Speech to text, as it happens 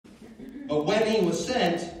But when he was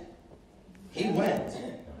sent, he went.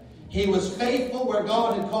 He was faithful where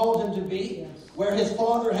God had called him to be, where his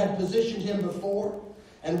father had positioned him before.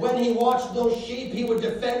 And when he watched those sheep, he would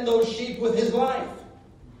defend those sheep with his life.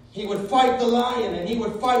 He would fight the lion and he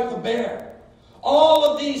would fight the bear. All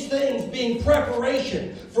of these things being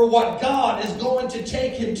preparation for what God is going to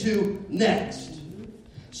take him to next.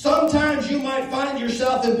 Sometimes you might find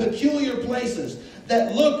yourself in peculiar places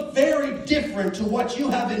that look very different to what you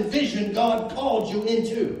have envisioned God called you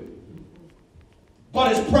into.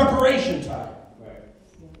 But it's preparation time.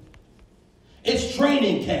 It's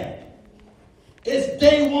training camp. It's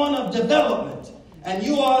day one of development. And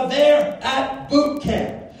you are there at boot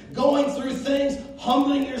camp, going through things,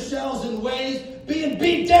 humbling yourselves in ways, being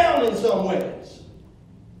beat down in some ways.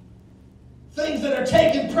 Things that are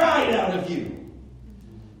taking pride out of you.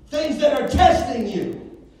 Things that are testing you.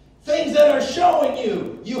 Things that are showing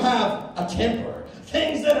you you have a temper.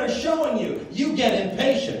 Things that are showing you you get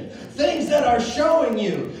impatient. Things that are showing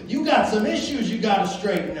you you got some issues you got to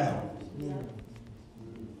straighten out.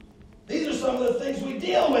 These are some of the things we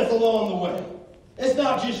deal with along the way. It's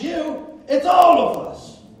not just you, it's all of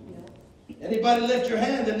us. Anybody lift your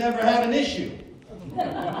hand that never had an issue?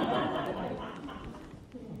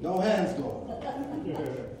 No hands going.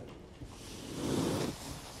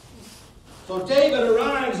 So David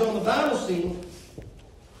arrives on the battle scene,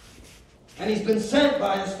 and he's been sent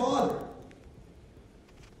by his father.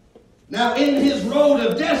 Now, in his road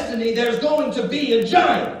of destiny, there's going to be a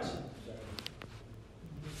giant.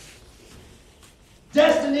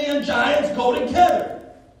 Destiny and giants go together.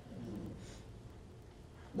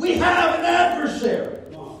 We have an adversary.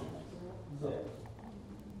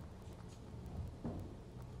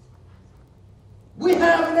 We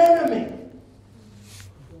have an enemy.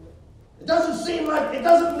 It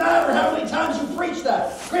doesn't matter how many times you preach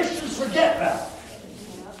that. Christians forget that.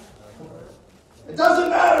 It doesn't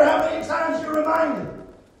matter how many times you're reminded.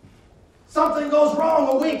 Something goes wrong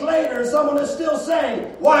a week later and someone is still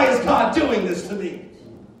saying, why is God doing this to me?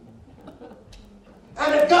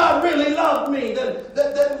 And if God really loved me,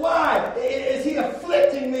 then why is he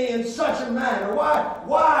afflicting me in such a manner?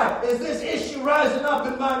 Why is this issue rising up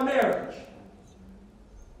in my marriage?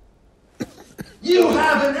 You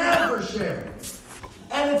have an adversary.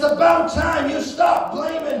 And it's about time you stop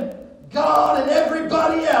blaming God and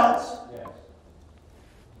everybody else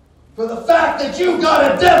for the fact that you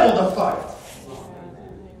got a devil to fight.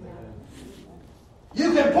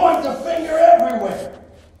 You can point the finger everywhere.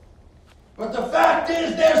 But the fact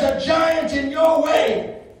is there's a giant in your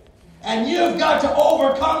way. And you've got to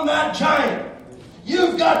overcome that giant.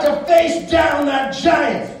 You've got to face down that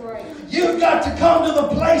giant. You've got to come to the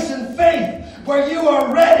place in faith where you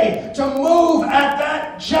are ready to move at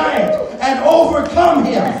that giant and overcome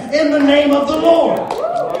him in the name of the Lord.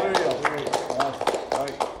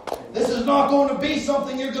 This is not going to be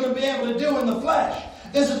something you're going to be able to do in the flesh.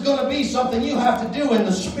 This is going to be something you have to do in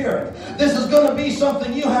the Spirit. This is going to be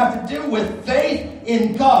something you have to do with faith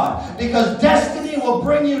in God. Because destiny will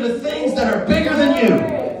bring you to things that are bigger than you.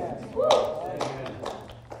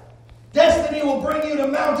 Destiny will bring you to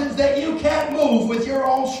mountains that you can't move with your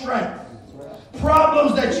own strength.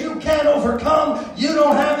 Problems that you can't overcome. You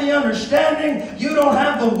don't have the understanding. You don't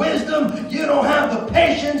have the wisdom. You don't have the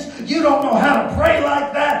patience. You don't know how to pray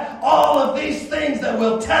like that. All of these things that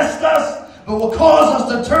will test us, but will cause us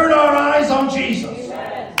to turn our eyes on Jesus.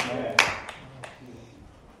 Amen.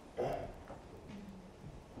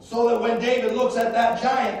 So that when David looks at that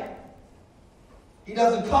giant, he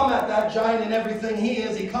doesn't come at that giant in everything he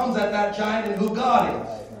is. He comes at that giant in who God is.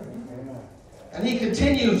 And he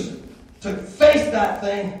continues to face that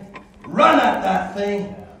thing, run at that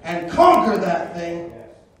thing, and conquer that thing,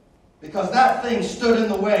 because that thing stood in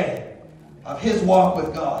the way of his walk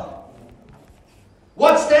with God.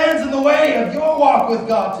 What stands in the way of your walk with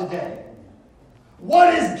God today?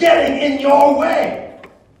 What is getting in your way?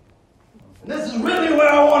 And this is really where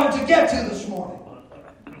I wanted to get to this morning.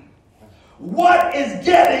 What is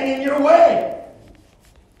getting in your way?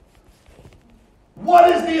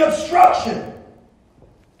 What is the obstruction?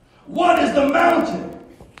 What is the mountain?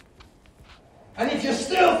 And if you're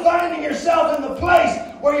still finding yourself in the place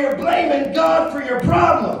where you're blaming God for your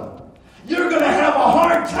problem, you're going to have a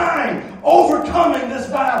hard time overcoming this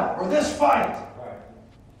battle or this fight.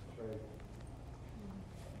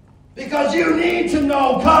 Because you need to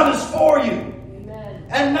know God is for you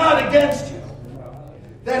and not against you.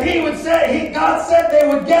 That he would say, God said they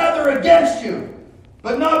would gather against you,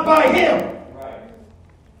 but not by him.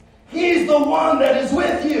 He's the one that is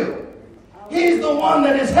with you. He's the one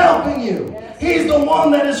that is helping you. He's the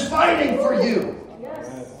one that is fighting for you.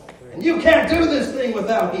 And you can't do this thing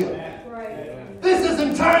without him. This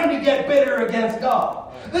isn't time to get bitter against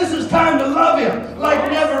God. This is time to love Him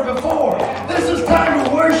like never before. This is time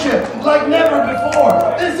to worship like never before.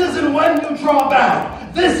 This isn't when you draw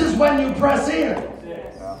back. This is when you press in.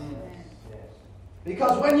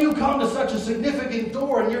 Because when you come to such a significant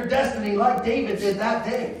door in your destiny like David did that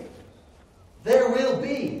day, there will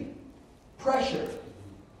be pressure.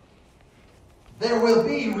 There will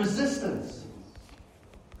be resistance.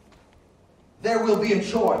 There will be a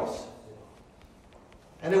choice.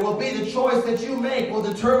 And it will be the choice that you make will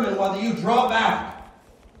determine whether you draw back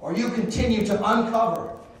or you continue to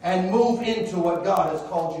uncover and move into what God has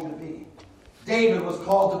called you to be. David was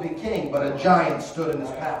called to be king, but a giant stood in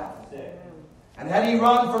his path. And had he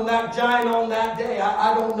run from that giant on that day,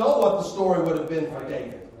 I don't know what the story would have been for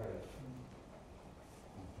David.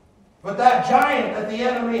 But that giant that the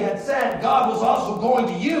enemy had sent, God was also going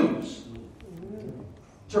to use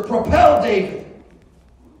to propel David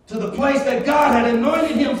to the place that God had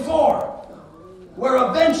anointed him for, where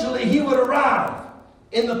eventually he would arrive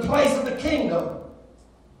in the place of the kingdom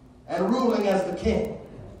and ruling as the king.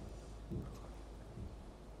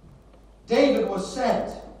 David was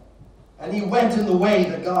sent, and he went in the way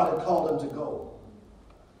that God had called him to go.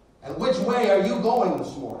 And which way are you going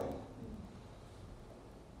this morning?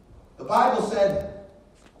 The Bible said,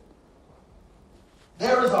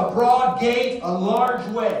 there is a broad gate, a large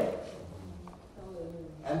way.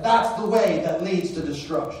 And that's the way that leads to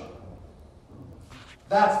destruction.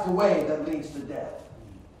 That's the way that leads to death.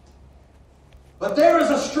 But there is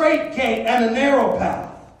a straight gate and a narrow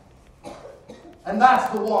path. And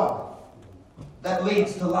that's the one that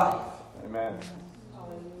leads to life. Amen.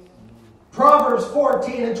 Proverbs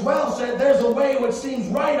 14:12 said, there's a way which seems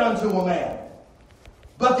right unto a man,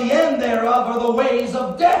 but the end thereof are the ways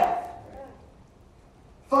of death.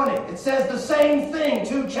 Funny, it says the same thing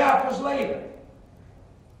 2 chapters later.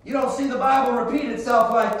 You don't see the Bible repeat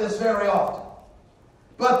itself like this very often.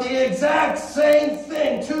 But the exact same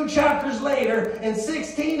thing 2 chapters later in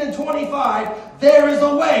 16 and 25, there is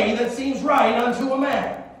a way that seems right unto a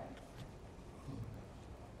man.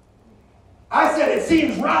 I said it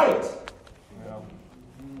seems right.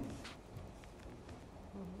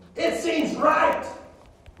 It seems right.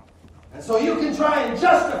 And so you can try and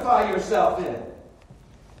justify yourself in it.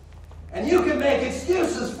 And you can make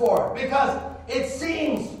excuses for it because it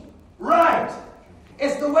seems right.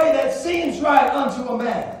 It's the way that seems right unto a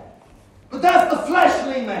man. But that's the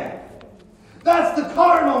fleshly man. That's the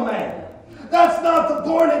carnal man. That's not the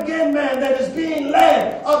born-again man that is being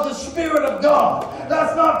led of the Spirit of God.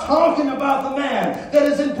 That's not talking about the man that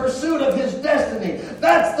is in pursuit of his destiny.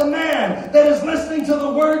 That's the man that is listening to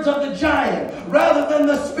the words of the giant rather than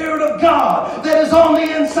the Spirit of God that is on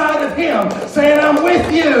the inside of him saying, I'm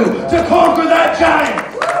with you to conquer that giant.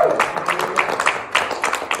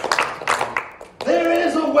 There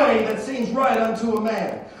is a way that seems right unto a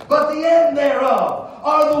man, but the end thereof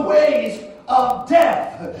are the ways of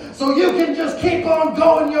death. So you can just keep on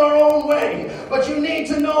going your own way, but you need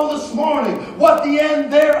to know this morning what the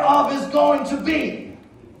end thereof is going to be.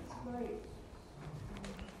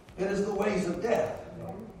 It is the ways of death.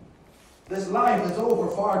 This life is over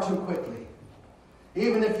far too quickly.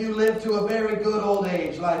 Even if you live to a very good old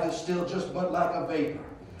age, life is still just but like a vapor.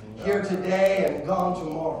 Here today and gone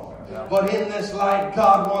tomorrow. But in this life,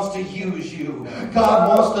 God wants to use you. God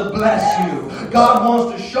wants to bless you. God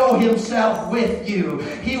wants to show Himself with you.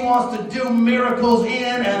 He wants to do miracles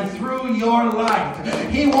in and through your life.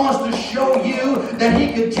 He wants to show you that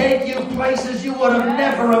He could take you places you would have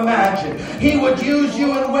never imagined. He would use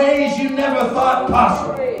you in ways you never thought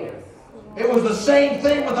possible. It was the same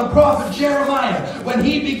thing with the prophet Jeremiah when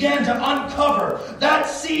he began to uncover that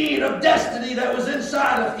seed of destiny that was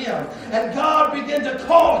inside of him. And God began to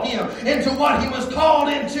call him into what he was called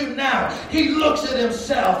into now. He looks at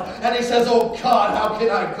himself and he says, oh God, how can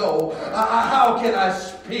I go? How can I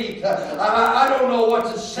speak? I don't know what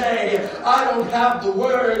to say. I don't have the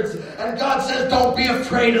words. And God says, don't be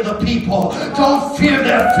afraid of the people. Don't fear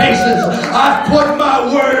their faces. I've put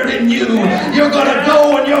my word in you. You're going to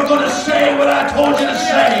go and you're going to say what I told you to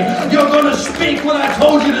say. You're going to speak what I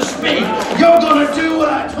told you to speak. You're going to do what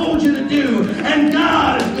I told you to do. And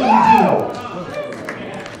God is going to do it.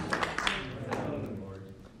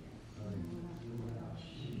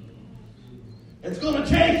 It's going to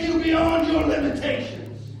take you beyond your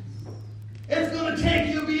limitations. It's going to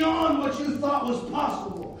take you beyond what you thought was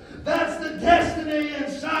possible. That's the destiny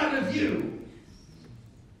inside of you.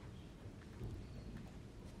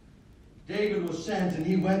 David was sent and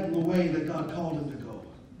he went in the way that God called him to go.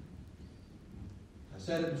 I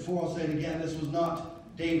said it before, I'll say it again. This was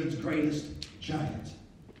not David's greatest giant.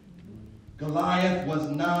 Goliath was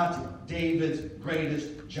not David's greatest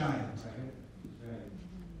giant.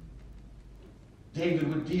 David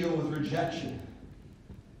would deal with rejection.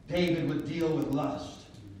 David would deal with lust.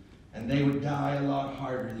 And they would die a lot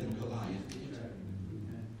harder than Goliath did.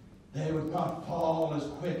 They would not fall as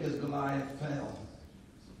quick as Goliath fell.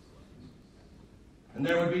 And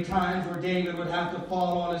there would be times where David would have to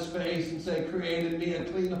fall on his face and say, "Create in me a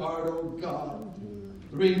clean heart, O God.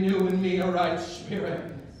 Renew in me a right spirit.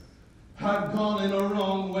 I've gone in a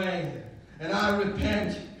wrong way, and I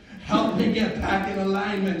repent. Help me get back in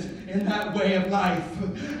alignment in that way of life.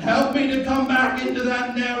 Help me to come back into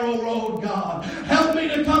that narrow road, God. Help me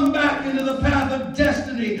to come back into the path of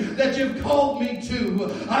destiny that you've called me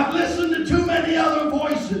to. I've listened to too many other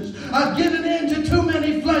voices. I've given in to too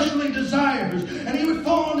many fleshly desires." And he would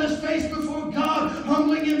fall on his face before God,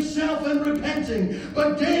 humbling himself and repenting.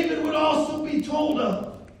 But David would also be told of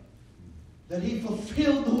that he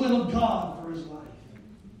fulfilled the will of God for his life.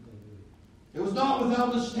 It was not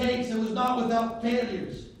without mistakes. It was not without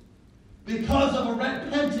failures. Because of a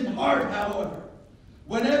repentant heart, however,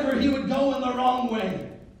 whenever he would go in the wrong way,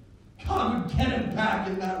 God would get him back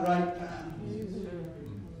in that right path.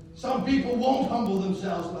 Some people won't humble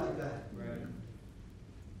themselves like that.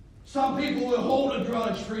 Some people will hold a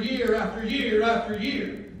grudge for year after year after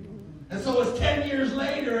year. And so it's 10 years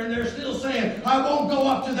later and they're still saying, "I won't go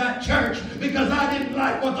up to that church because I didn't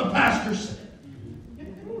like what the pastor said."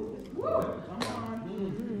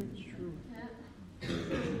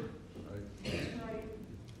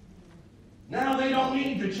 Now they don't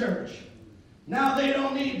need the church. Now they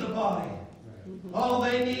don't need the body. All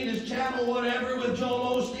they need is channel whatever with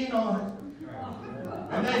Joel Osteen on it.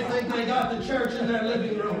 And they think they got the church in their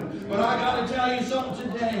living room. But I got to tell you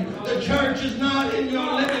something today. The church is not in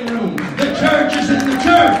your living room. The church is in the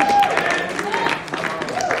church.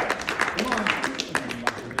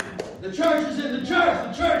 The church is in the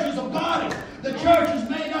church. The church is a body. The church is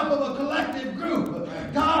made up of a collective group,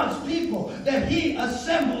 God's people that he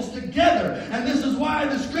assembles together. And this is why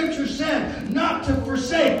the scripture said not to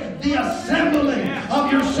forsake the assembling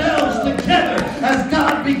of yourselves together as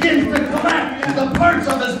God begins to collect the parts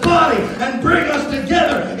of his body and bring us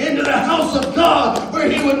together into the house of God where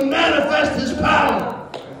he would manifest his power.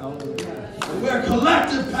 Where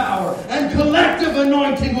collective power and collective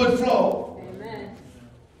anointing would flow.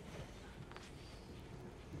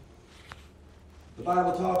 The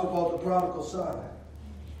Bible talked about the prodigal son.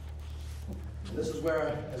 And this is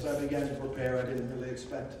where, as I began to prepare, I didn't really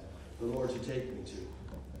expect the Lord to take me to.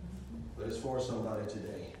 But it's for somebody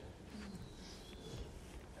today.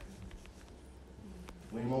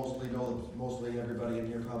 We mostly everybody in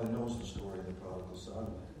here probably knows the story of the prodigal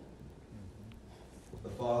son. The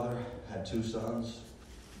father had 2 sons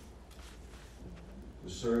who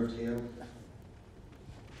served him.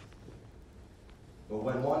 But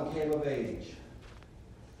when one came of age,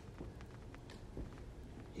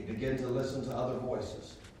 he began to listen to other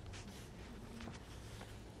voices.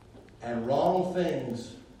 And wrong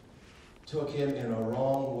things took him in a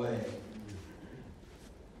wrong way.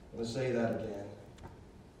 I'm going to say that again.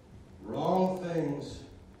 Wrong things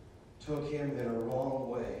took him in a wrong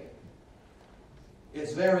way.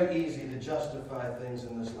 It's very easy to justify things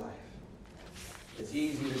in this life. It's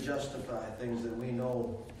easy to justify things that we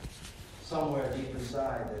know somewhere deep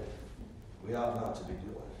inside that we ought not to be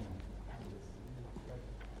doing.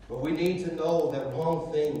 But we need to know that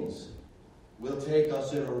wrong things will take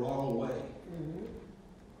us in a wrong way.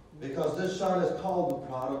 Because this son is called the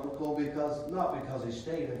prodigal not because he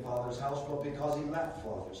stayed in Father's house, but because he left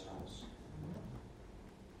Father's house.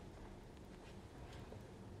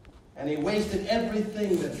 And he wasted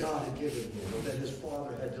everything that God had given him, or that his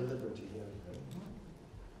father had delivered to him.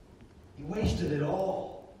 He wasted it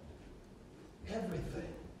all.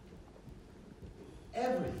 Everything.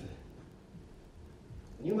 Everything.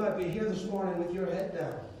 And you might be here this morning with your head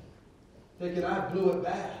down, thinking, "I blew it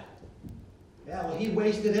bad." Yeah, well, he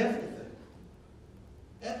wasted everything.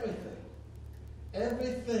 Everything.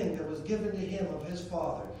 Everything that was given to him of his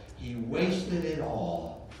father, he wasted it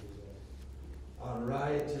all on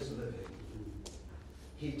riotous living.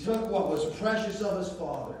 He took what was precious of his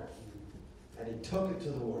father, and he took it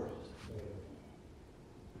to the world.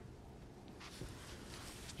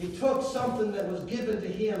 He took something that was given to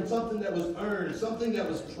him, something that was earned, something that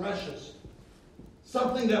was precious,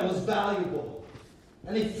 something that was valuable,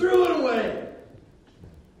 and he threw it away.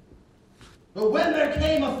 But when there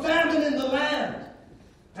came a famine in the land,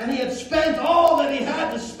 and he had spent all that he had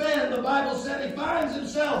to spend, the Bible said he finds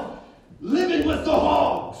himself living with the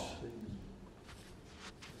hogs,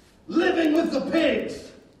 living with the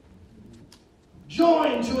pigs,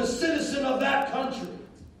 joined to a citizen of that country.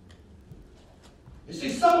 See,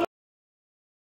 some